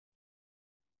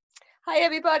Hi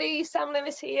everybody, Sam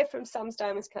Lewis here from Sam's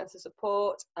Diamonds Cancer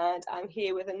Support, and I'm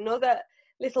here with another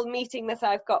little meeting that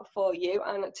I've got for you.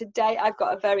 And today I've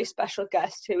got a very special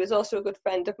guest who is also a good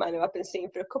friend of mine who I've been seeing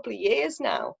for a couple of years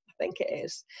now, I think it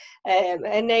is.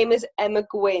 Her name is Emma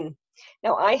Gwynn.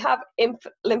 Now I have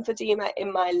lymphedema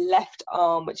in my left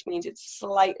arm, which means it's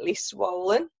slightly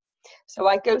swollen. So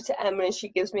I go to Emma and she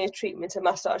gives me a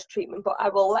massage treatment, but I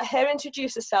will let her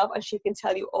introduce herself and she can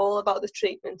tell you all about the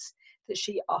treatments that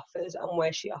she offers and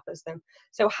where she offers them.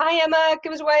 So hi Emma,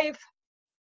 give us a wave.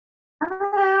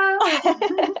 Hello.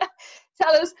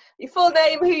 Tell us your full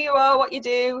name, who you are, what you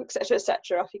do, etc,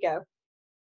 etc. Off you go.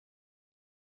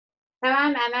 So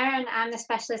I'm Emma and I'm the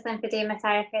specialist lymphedema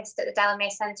therapist at the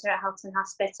Delamere Centre at Halton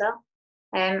Hospital.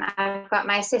 I've got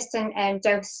my assistant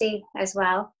Josie as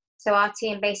well. So our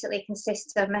team basically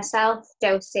consists of myself,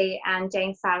 Josie, and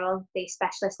Jane Farrell, the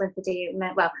specialist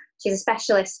lymphedema. Well, she's a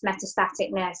specialist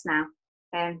metastatic nurse now,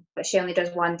 but she only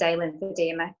does 1 day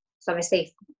lymphedema. So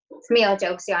obviously, me or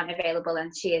Josie aren't available,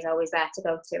 and she is always there to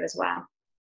go to as well.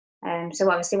 So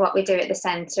obviously, what we do at the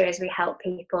centre is we help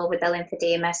people with their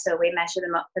lymphedema. So we measure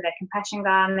them up for their compression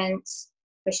garments.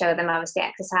 We show them obviously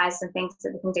exercises and things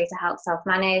that they can do to help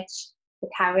self-manage. We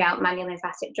carry out manual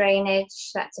lymphatic drainage.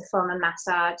 That's a form of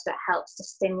massage that helps to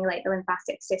stimulate the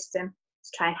lymphatic system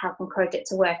to try and help encourage it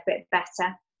to work a bit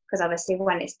better. Because obviously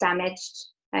when it's damaged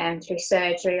through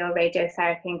surgery or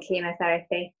radiotherapy and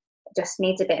chemotherapy, it just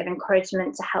needs a bit of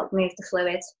encouragement to help move the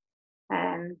fluid.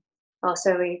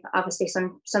 Also, we obviously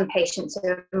some patients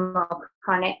are more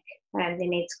chronic and they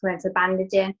need to come in for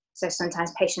bandaging. So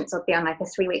sometimes patients will be on like a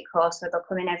 3-week course where they'll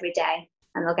come in every day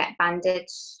and they'll get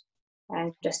bandaged.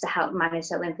 And just to help manage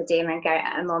the lymphedema and get it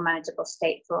at a more manageable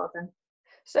state for them.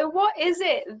 So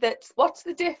what's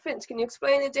the difference? Can you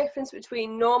explain the difference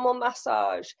between normal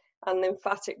massage and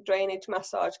lymphatic drainage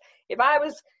massage? If I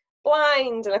was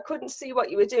blind and I couldn't see what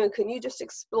you were doing, can you just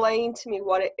explain to me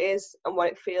what it is and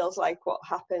what it feels like, what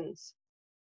happens?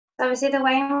 So obviously the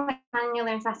way in which manual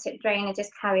lymphatic drainage is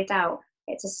carried out,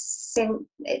 it's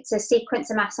a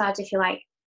sequence of massage, if you like,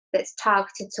 that's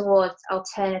targeted towards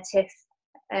alternative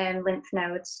lymph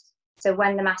nodes. So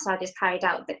when the massage is carried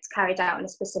out, it's carried out in a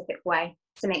specific way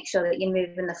to make sure that you're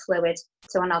moving the fluid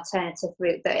to an alternative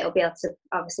route that it'll be able to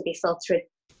obviously be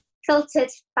filtered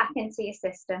back into your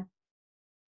system.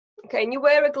 Okay, and you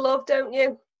wear a glove, don't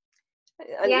you?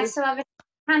 Yes, so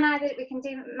we can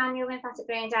do manual lymphatic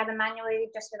drainage either manually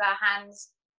just with our hands,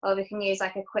 or we can use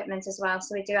like equipment as well.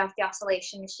 So we do have the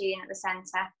oscillation machine at the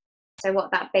centre. So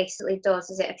what that basically does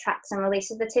is it attracts and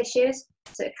releases the tissues.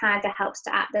 So it kind of helps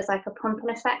to act as like a pumping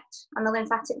effect on the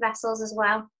lymphatic vessels as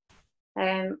well.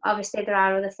 Obviously there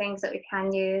are other things that we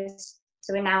can use.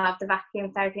 So we now have the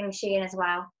vacuum therapy machine as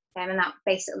well. And that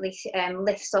basically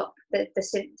lifts up the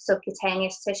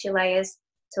subcutaneous tissue layers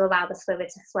to allow the fluid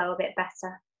to flow a bit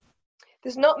better.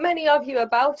 There's not many of you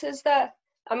about, is there?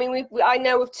 I mean, I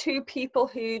know of 2 people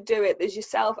who do it. There's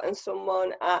yourself and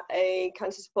someone at a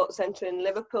cancer support centre in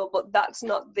Liverpool, but that's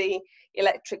not the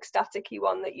electric staticky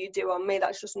one that you do on me.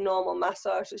 That's just normal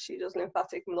massage. So she does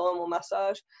lymphatic normal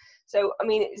massage. So, I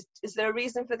mean, is there a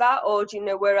reason for that, or do you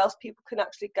know where else people can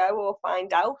actually go or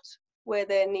find out where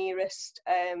their nearest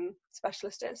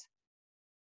specialist is?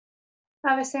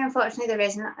 Obviously, unfortunately, there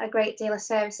isn't a great deal of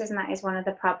services, and that is one of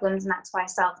the problems, and that's why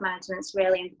self-management is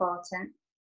really important.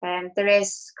 There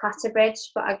is Clatterbridge,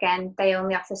 but again, they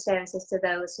only offer services to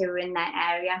those who are in their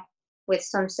area. With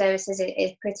some services, it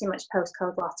is pretty much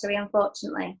postcode lottery,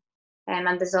 unfortunately. And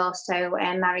there's also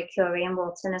Marie Curie in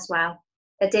Walton as well.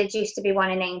 There did used to be one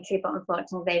in Aintree, but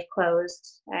unfortunately they've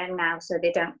closed now, so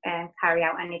they don't carry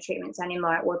out any treatments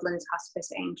anymore at Woodlands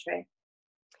Hospice at Aintree.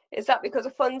 Is that because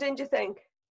of funding, do you think?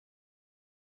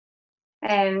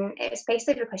 It's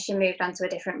basically because she moved on to a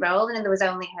different role and there was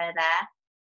only her there.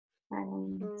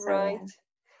 Right.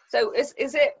 So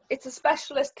it's a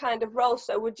specialist kind of role.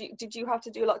 So did you have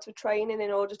to do lots of training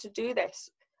in order to do this?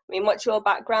 I mean, what's your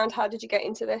background? How did you get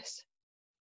into this?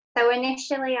 So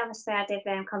initially, obviously, I did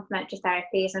complementary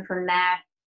therapies, and from there,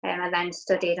 I then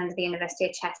studied under the University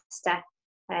of Chester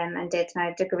and did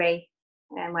my degree,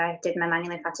 where I did my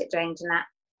manual lymphatic drainage and that.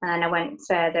 And then I went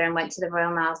further and went to the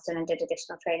Royal Marsden and did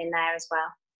additional training there as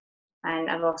well. And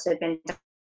I've also been to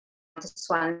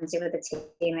Swansea with the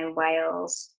team in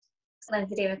Wales,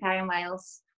 lymphedema care in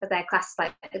Wales, but their class is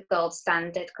like the gold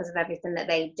standard because of everything that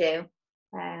they do.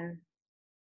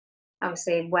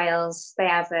 Obviously, Wales, they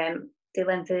have the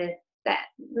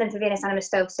lymphovenous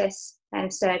anastomosis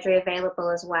surgery available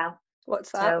as well.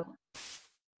 What's that? So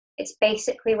it's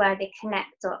basically where they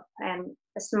connect up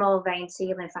a small vein to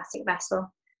your lymphatic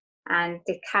vessel, and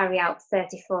they carry out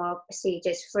 34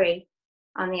 procedures free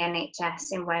on the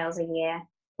NHS in Wales a year.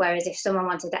 Whereas if someone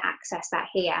wanted to access that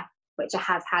here, which I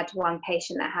have had one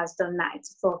patient that has done that,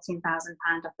 it's a £14,000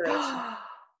 operation.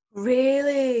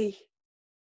 Really?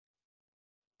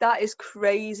 That is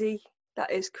crazy. That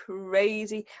is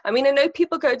crazy. I mean, I know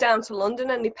people go down to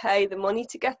London and they pay the money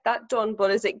to get that done,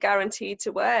 but is it guaranteed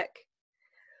to work?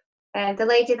 The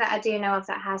lady that I do know of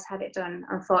that has had it done,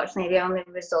 unfortunately, the only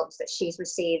results that she's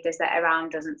received is that her arm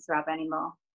doesn't throb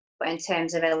anymore. But in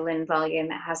terms of her limb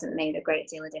volume, it hasn't made a great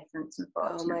deal of difference,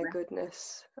 unfortunately. Oh my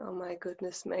goodness. Oh my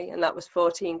goodness me. And that was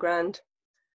 14 grand.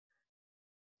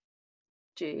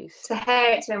 Jeez. To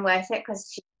her, it's been worth it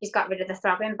because she's got rid of the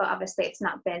throbbing, but obviously it's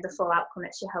not been the full outcome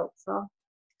that she hoped for.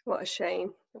 What a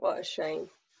shame. What a shame.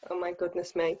 Oh my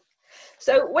goodness me.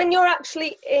 So when you're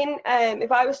actually in,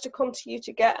 if I was to come to you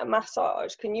to get a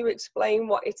massage, can you explain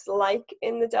what it's like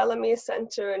in the Delamere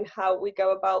Centre and how we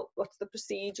go about, what's the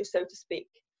procedure, so to speak?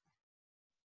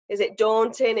 Is it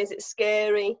daunting? Is it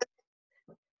scary?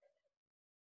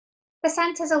 The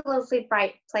centre's a lovely,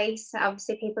 bright place.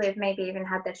 Obviously, people who've maybe even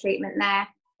had their treatment there,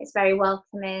 it's very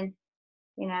welcoming.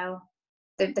 You know,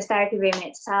 the therapy room in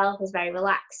itself is very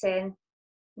relaxing.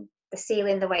 The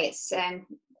ceiling, the way it's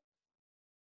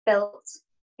built,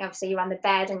 obviously you're on the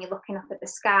bed and you're looking up at the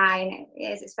sky, and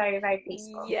it's very, very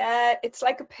peaceful. Yeah, it's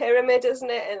like a pyramid, isn't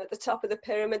it? And at the top of the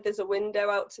pyramid there's a window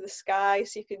out to the sky,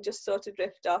 so you can just sort of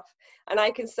drift off. And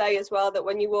I can say as well that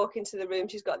when you walk into the room,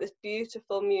 she's got this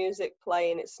beautiful music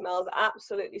playing. It smells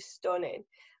absolutely stunning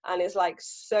and is like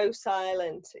so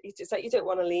silent. It's like you don't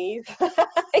want to leave.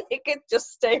 You could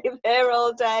just stay there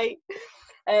all day.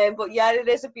 But yeah, it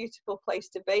is a beautiful place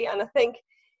to be. And I think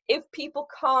if people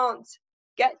can't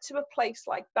get to a place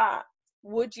like that,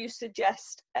 would you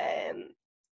suggest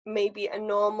maybe a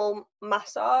normal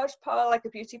massage parlour, like a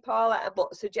beauty parlour,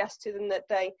 but suggest to them that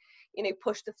they, you know,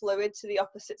 push the fluid to the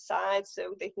opposite side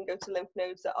so they can go to lymph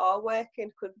nodes that are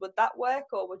working? Would that work,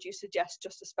 or would you suggest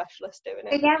just a specialist doing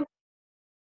it? Yeah,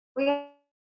 we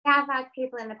have had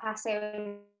people in the past say,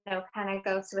 you know, kind of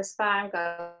go to a spa and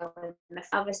go,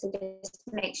 obviously just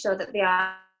make sure that they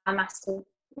are massaging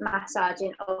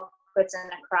upwards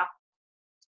and across.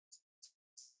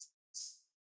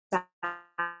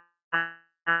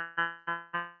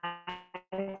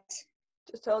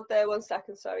 Just hold there 1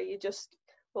 second, sorry,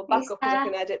 we'll back up because I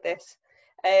can edit this.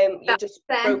 You just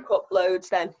broke up loads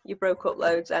then. You broke up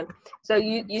loads then. So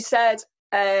you said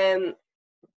that,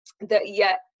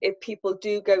 yeah, if people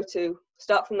do go to,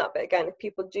 start from that bit again, if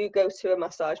people do go to a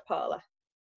massage parlour.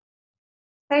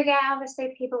 So yeah,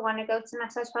 obviously people want to go to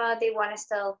massage parlour, they want to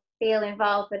still feel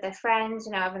involved with their friends,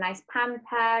 you know, have a nice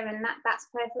pamper, and that's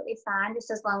perfectly fine, just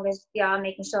as long as you are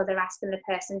making sure they're asking the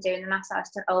person doing the massage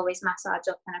to always massage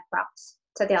up and across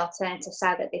to the alternative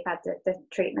side that they've had the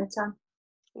treatment on.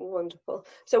 Wonderful.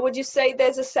 So would you say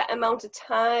there's a set amount of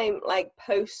time, like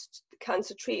post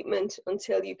cancer treatment,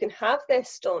 until you can have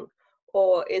this done?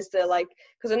 Or is there, like,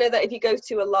 because I know that if you go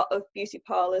to a lot of beauty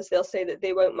parlours, they'll say that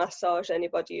they won't massage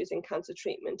anybody who's in cancer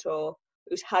treatment or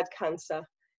who's had cancer.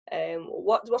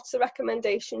 What's the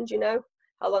recommendation? Do you know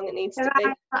how long it needs to be? There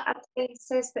are a lot of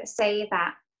cases that say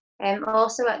that.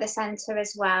 Also at the centre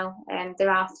as well,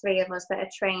 there are 3 of us that are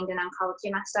trained in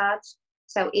oncology massage.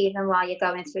 So even while you're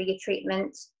going through your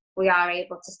treatment, we are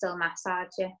able to still massage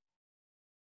you.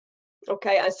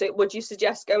 Okay, and so would you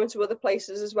suggest going to other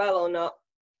places as well or not?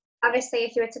 Obviously,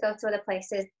 if you were to go to other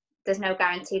places, there's no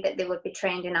guarantee that they would be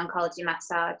trained in oncology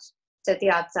massage. So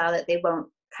the odds are that they won't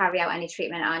carry out any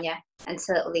treatment on you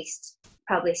until at least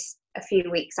probably a few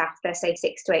weeks after, say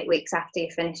 6 to 8 weeks after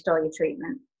you've finished all your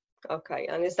treatment. Okay,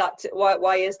 and is that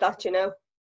why is that, you know?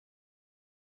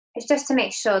 It's just to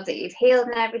make sure that you've healed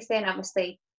and everything.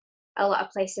 Obviously, a lot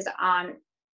of places aren't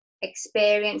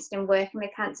experienced in working with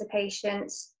cancer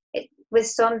patients. With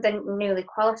some, they're newly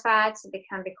qualified, so they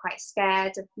can be quite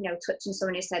scared of, you know, touching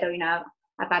someone who said, oh, you know,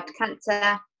 I've had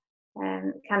cancer.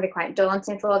 It can be quite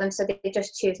daunting for them, so they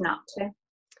just choose not to.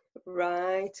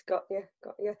 Right, got you.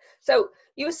 So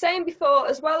you were saying before,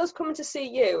 as well as coming to see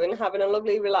you and having a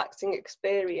lovely relaxing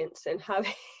experience and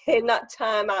having that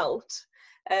time out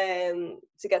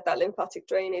to get that lymphatic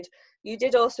drainage, you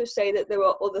did also say that there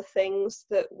were other things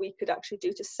that we could actually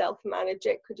do to self-manage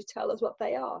it. Could you tell us what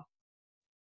they are?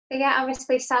 Yeah,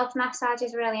 obviously self-massage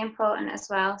is really important as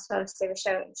well. So obviously we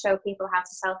show people how to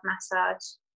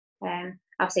self-massage.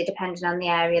 Obviously depending on the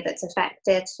area that's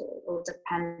affected, it will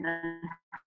depend on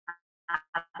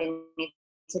how you need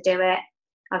to do it.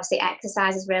 Obviously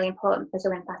exercise is really important because the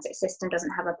lymphatic system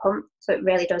doesn't have a pump, so it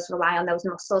really does rely on those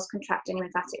muscles contracting your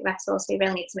lymphatic vessels. So you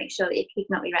really need to make sure that you're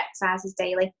keeping up your exercises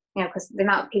daily, you know, because the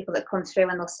amount of people that come through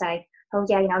and they'll say, oh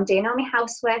yeah, you know, I'm doing all my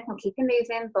housework, I'm keeping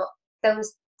moving, but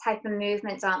those type of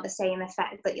movements aren't the same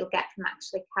effect that you'll get from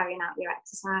actually carrying out your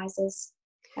exercises.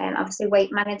 Obviously,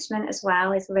 weight management as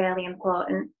well is really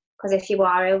important, because if you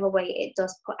are overweight, it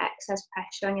does put excess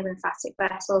pressure on your lymphatic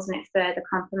vessels and it further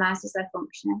compromises their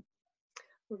functioning.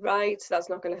 Right, so that's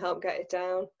not going to help get it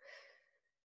down.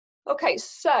 Okay,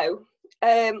 so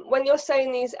when you're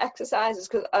saying these exercises,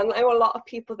 because I know a lot of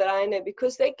people that I know,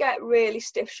 because they get really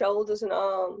stiff shoulders and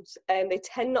arms, and they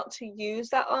tend not to use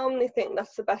that arm, they think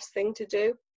that's the best thing to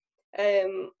do.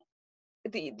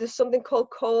 There's something called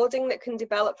cording that can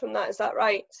develop from that, is that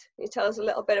right? Can you tell us a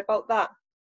little bit about that?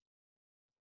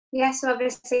 Yes, so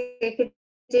obviously if you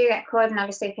do get cording,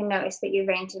 obviously if you notice that your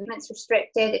range of movement's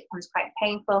restricted, it becomes quite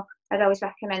painful. I'd always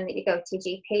recommend that you go to your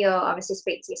GP or obviously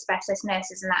speak to your specialist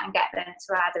nurses and that, and get them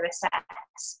to either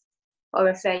assess or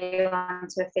refer you on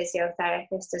to a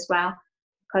physiotherapist as well.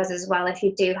 Because as well, if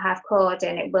you do have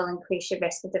cording, it will increase your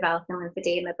risk of developing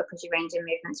lymphedema because your range of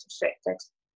movement's restricted.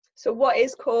 So what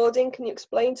is cording? Can you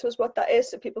explain to us what that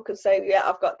is so people can say, yeah,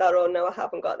 I've got that, or no, I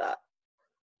haven't got that?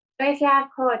 So if you have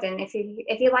cording, if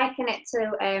you liken it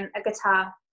to a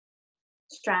guitar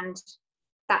strand,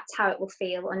 that's how it will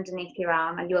feel underneath your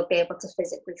arm, and you'll be able to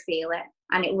physically feel it,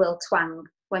 and it will twang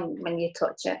when you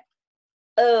touch it.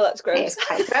 Oh, that's gross. It's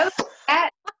quite gross. Yeah.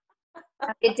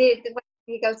 When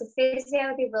you go to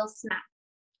physio, they will snap.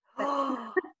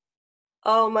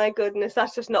 Oh my goodness,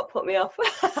 that's just not put me off.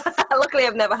 Luckily,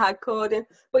 I've never had cording,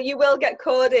 but you will get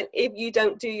cording if you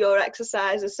don't do your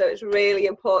exercises. So it's really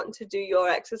important to do your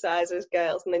exercises,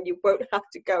 girls, and then you won't have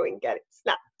to go and get it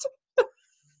snapped.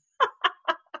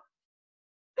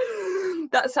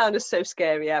 That sounded so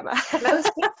scary, Emma.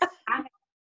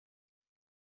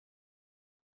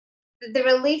 The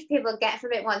relief people get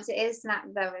from it once it is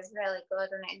snapped, though, is really good.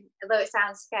 And although it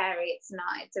sounds scary, it's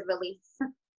not. It's a relief.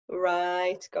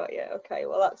 Right, got you. Okay,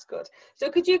 well, that's good. So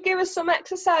could you give us some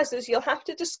exercises? You'll have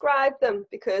to describe them,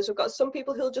 because we've got some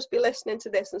people who'll just be listening to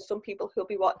this and some people who'll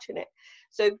be watching it.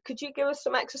 So could you give us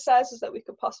some exercises that we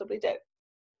could possibly do?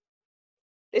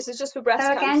 This is just for breast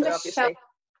cancer, obviously.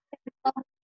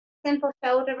 Simple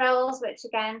shoulder rolls, which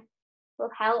again will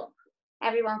help.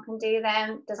 Everyone can do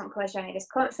them. Doesn't cause you any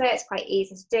discomfort. It's quite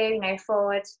easy to do. You know,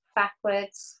 forwards,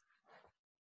 backwards.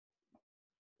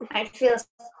 It feels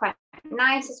quite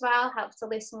nice as well. Helps to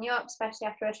loosen you up, especially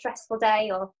after a stressful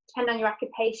day, or depending on your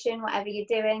occupation, whatever you're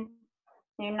doing.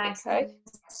 You know, nice. Okay.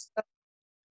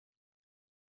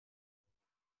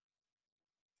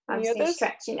 Obviously,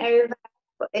 stretching over.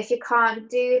 But if you can't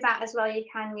do that as well, you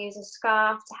can use a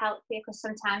scarf to help you, because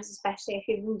sometimes, especially if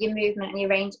your movement and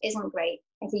your range isn't great,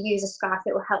 if you use a scarf,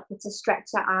 it will help you to stretch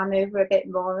that arm over a bit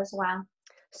more as well.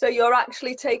 So you're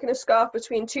actually taking a scarf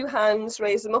between two hands,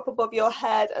 raise them up above your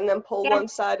head, and then pull one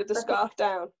side of the scarf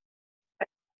down.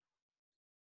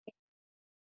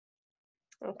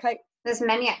 Okay. There's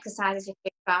many exercises you can do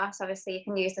with scarves. Obviously, you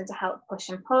can use them to help push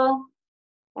and pull.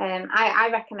 I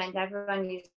recommend everyone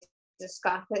use a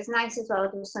scarf, but it's nice as well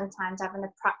to sometimes having a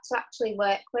prop to actually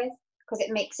work with, because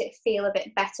it makes it feel a bit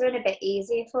better and a bit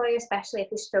easier for you, especially if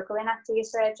you're struggling after your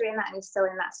surgery and that, and you're still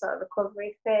in that sort of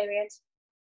recovery period.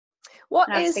 What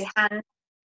is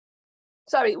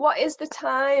the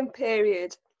time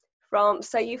period from,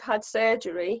 say, you've had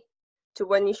surgery to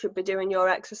when you should be doing your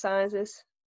exercises?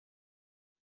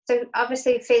 So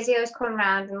obviously physios come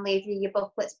round and leave you your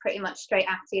booklets pretty much straight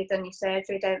after you've done your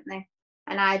surgery, don't they?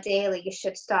 And ideally you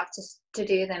should start to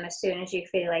do them as soon as you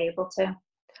feel able to.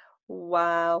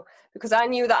 Wow, because I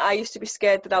knew that I used to be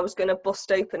scared that I was going to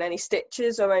bust open any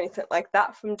stitches or anything like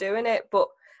that from doing it, but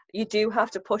you do have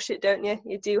to push it, don't you?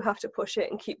 You do have to push it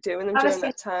and keep doing them during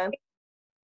that time.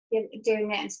 You're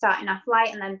doing it and starting off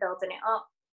light and then building it up.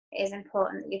 It is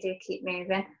important that you do keep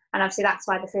moving, and obviously that's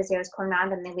why the physios come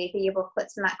round and they leave you your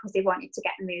booklets and that, because they want you to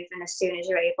get moving as soon as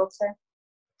you're able to.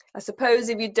 I suppose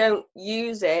if you don't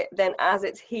use it, then as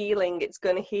it's healing, it's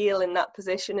going to heal in that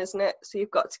position, isn't it? So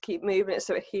you've got to keep moving it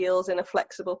so it heals in a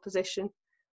flexible position.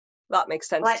 That makes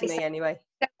sense to me anyway.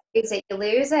 Use it, you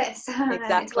lose it. So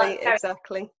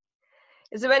exactly.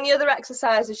 Is there any other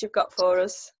exercises you've got for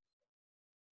us?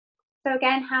 So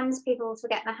again, hands, people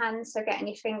forget the hands, so getting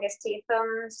your fingers to your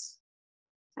thumbs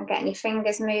and getting your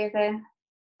fingers moving.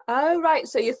 Oh, right,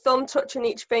 so your thumb touching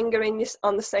each finger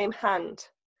on the same hand,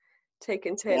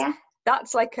 taking turns. Yeah.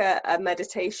 That's like a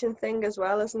meditation thing as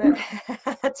well, isn't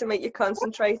it? To make you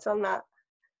concentrate on that.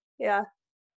 Yeah.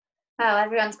 Well,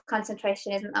 everyone's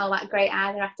concentration isn't all that great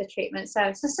either after treatment, so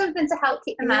it's just something to help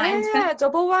keep the mind. Yeah,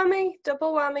 double whammy.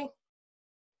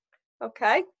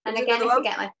 Okay. And again, if you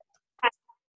get like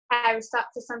hair is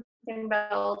stuck to something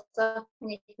rolled up,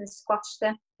 and you can squash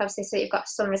them, obviously, so you've got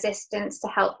some resistance to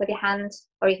help with your hand,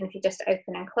 or even if you're just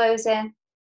open and closing.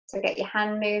 So get your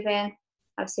hand moving,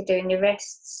 obviously doing your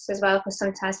wrists as well, because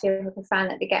sometimes people can find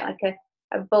that they get like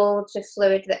a bulge of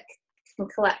fluid that can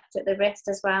collect at the wrist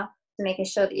as well. So making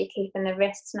sure that you're keeping the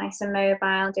wrists nice and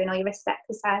mobile, doing all your wrist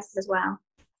exercises as well.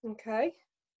 Okay.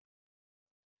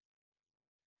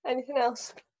 Anything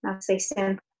else? Obviously,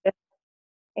 simple.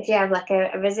 If you have like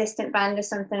a resistant band or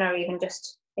something, or even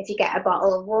just if you get a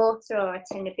bottle of water or a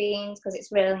tin of beans, because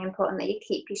it's really important that you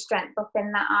keep your strength up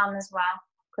in that arm as well.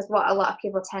 Because what a lot of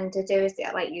people tend to do is,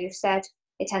 that, like you said,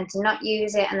 they tend to not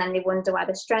use it, and then they wonder why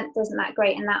the strength isn't that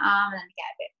great in that arm, and then they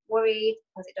get a bit worried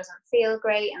because it doesn't feel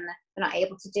great and they're not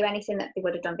able to do anything that they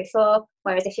would have done before.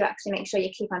 Whereas if you actually make sure you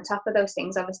keep on top of those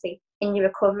things, obviously in your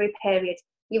recovery period,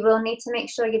 you will need to make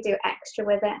sure you do extra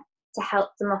with it to help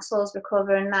the muscles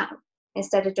recover, and that,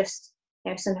 instead of just,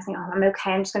 sometimes think, oh, I'm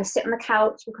okay, I'm just going to sit on the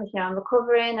couch because, I'm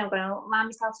recovering, I'm going to allow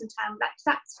myself some time.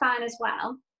 That's fine as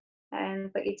well.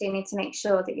 But you do need to make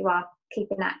sure that you are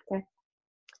keeping active.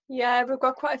 Yeah, we've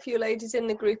got quite a few ladies in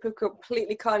the group who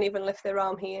completely can't even lift their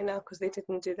arm here now because they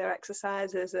didn't do their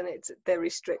exercises, and they're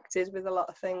restricted with a lot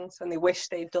of things and they wish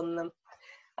they'd done them.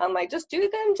 I'm like, just do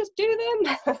them.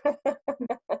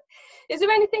 Is there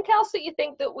anything else that you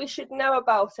think that we should know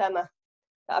about, Emma,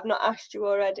 that I've not asked you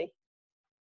already?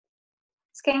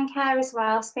 Skincare as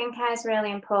well. Skincare is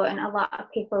really important. A lot of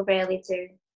people really do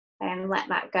let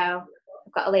that go.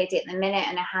 I've got a lady at the minute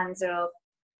and her hands are all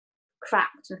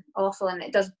cracked and awful, and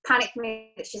it does panic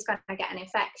me that she's going to get an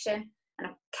infection, and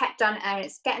I've kept on it and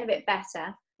it's getting a bit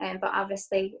better, but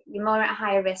obviously you're more at a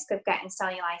higher risk of getting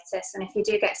cellulitis, and if you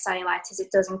do get cellulitis,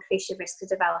 it does increase your risk of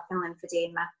developing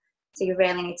lymphedema. So you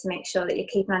really need to make sure that you're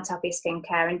keeping on top of your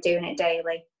skincare and doing it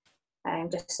daily,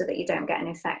 just so that you don't get an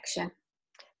infection.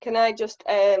 Can I just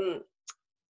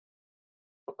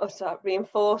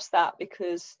reinforce that,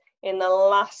 because in the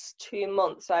last 2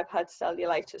 months I've had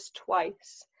cellulitis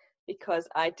twice, because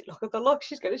look at the look,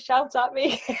 she's going to shout at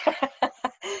me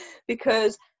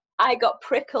because I got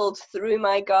prickled through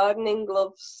my gardening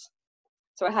gloves.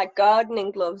 So I had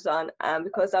gardening gloves on, and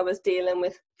because I was dealing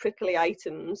with prickly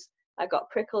items, I got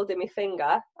prickled in my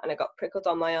finger and I got prickled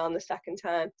on my arm the second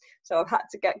time. So I've had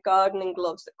to get gardening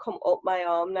gloves that come up my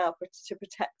arm now to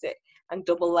protect it, and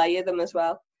double layer them as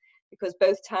well, because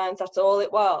both times that's all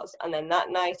it was. And then that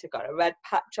night I got a red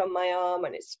patch on my arm,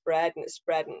 and it spread and it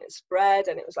spread and it spread,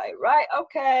 and it was like, right,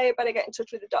 okay, better get in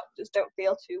touch with the doctors, don't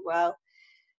feel too well.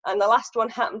 And the last one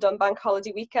happened on bank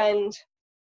holiday weekend.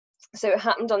 So it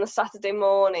happened on a Saturday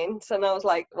morning. So I was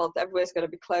like, well, everywhere's going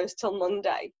to be closed till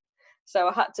Monday. So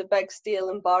I had to beg, steal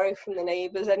and borrow from the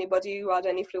neighbours, anybody who had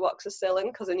any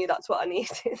fluoxetine, because I knew that's what I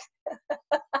needed.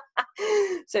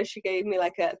 So she gave me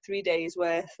like 3 days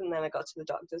worth, and then I got to the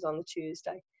doctors on the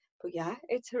Tuesday. But yeah,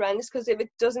 it's horrendous, because if it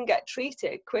doesn't get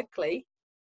treated quickly,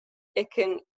 it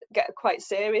can get quite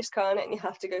serious, can't it? And you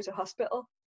have to go to hospital.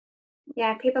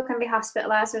 Yeah, people can be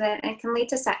hospitalised with it, and it can lead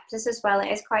to sepsis as well.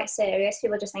 It is quite serious.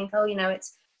 People just think, oh,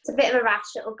 it's a bit of a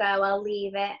rash, it'll go, I'll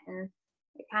leave it, and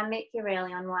it can make you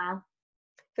really unwell.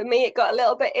 For me, it got a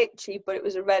little bit itchy, but it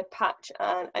was a red patch,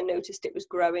 and I noticed it was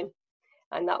growing.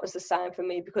 And that was the sign for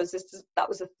me, because that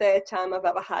was the third time I've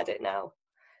ever had it now.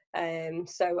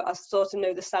 So I sort of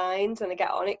know the signs, and I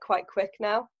get on it quite quick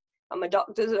now. And my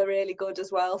doctors are really good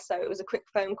as well. So it was a quick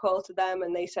phone call to them,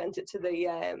 and they sent it to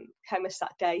the chemist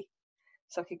that day,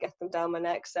 so I could get them down my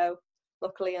neck. So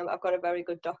luckily I've got a very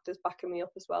good doctors backing me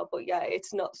up as well. But yeah,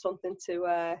 it's not something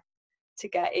to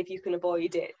get. If you can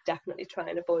avoid it, definitely try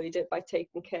and avoid it by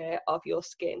taking care of your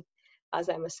skin, as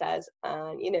Emma says,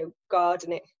 and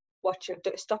garden it.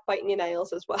 Stop biting your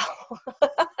nails as well.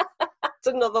 That's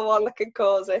another one that can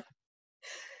cause it.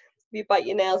 If you bite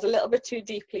your nails a little bit too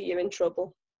deeply, you're in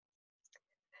trouble.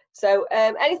 So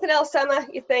anything else, Emma,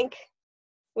 you think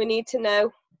we need to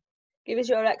know? Give us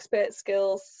your expert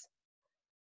skills.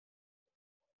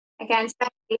 Again, especially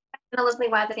in the lovely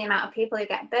weather, the amount of people who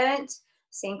get burnt,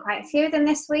 seen quite a few of them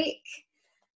this week.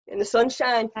 In the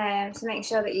sunshine. So make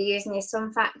sure that you're using your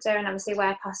sun factor, and obviously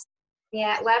where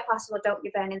possible, don't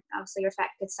be burning obviously your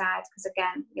affected sides, because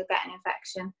again, you'll get an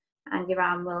infection and your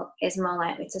arm is more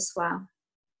likely to swell.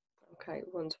 Okay,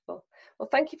 wonderful. Well,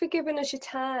 thank you for giving us your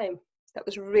time. That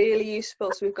was really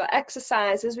useful. So we've got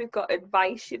exercises, we've got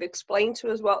advice, you've explained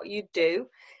to us what you do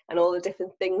and all the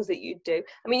different things that you do.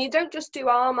 I mean, you don't just do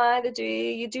arm either, do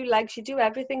you? You do legs, you do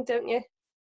everything, don't you?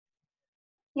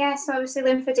 Yeah, so obviously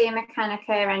lymphedema can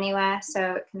occur anywhere.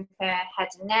 So it can occur head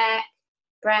and neck,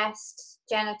 breast,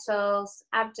 genitals,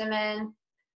 abdomen,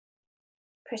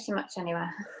 pretty much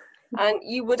anywhere. And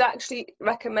you would actually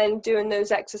recommend doing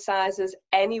those exercises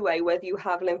anyway, whether you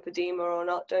have lymphedema or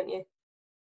not, don't you?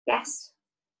 Yes.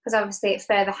 because obviously it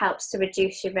further helps to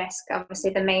reduce your risk.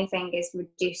 Obviously the main thing is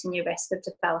reducing your risk of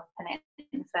developing it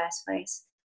in the first place.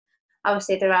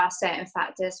 Obviously there are certain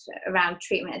factors around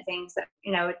treatment and things that,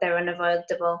 you know, they're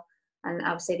unavoidable, and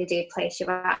obviously they do place you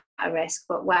at a risk,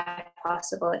 but where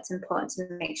possible it's important to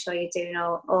make sure you're doing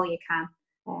all you can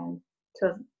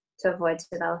to avoid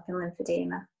developing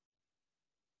lymphedema.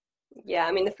 Yeah,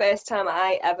 I mean, the first time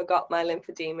I ever got my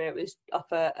lymphedema, it was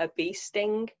off a bee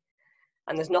sting,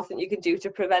 and there's nothing you can do to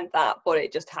prevent that, but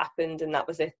it just happened, and that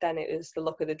was it then. It was the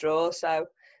luck of the draw. So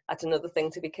that's another thing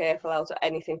to be careful out of.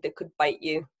 Anything that could bite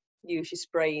you, use your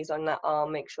sprays on that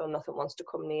arm, make sure nothing wants to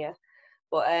come near.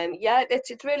 But yeah,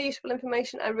 it's really useful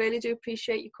information. I really do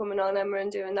appreciate you coming on, Emma,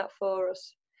 and doing that for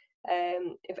us.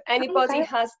 If anybody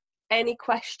has any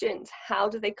questions, how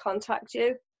do they contact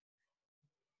you?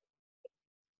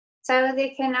 So they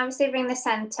can obviously ring the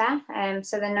centre,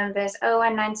 so the number is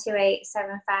 01928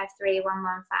 753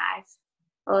 115,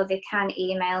 or they can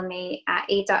email me at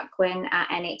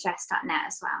e.gwyn@nhs.net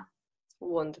as well.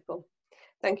 Wonderful.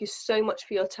 Thank you so much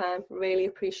for your time. Really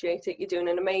appreciate it. You're doing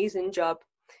an amazing job.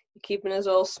 You're keeping us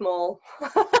all small.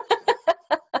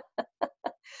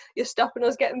 You're stopping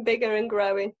us getting bigger and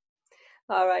growing.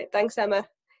 All right. Thanks, Emma.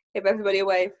 Give everybody a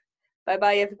wave.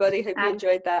 Bye-bye, everybody. Hope you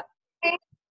enjoyed that.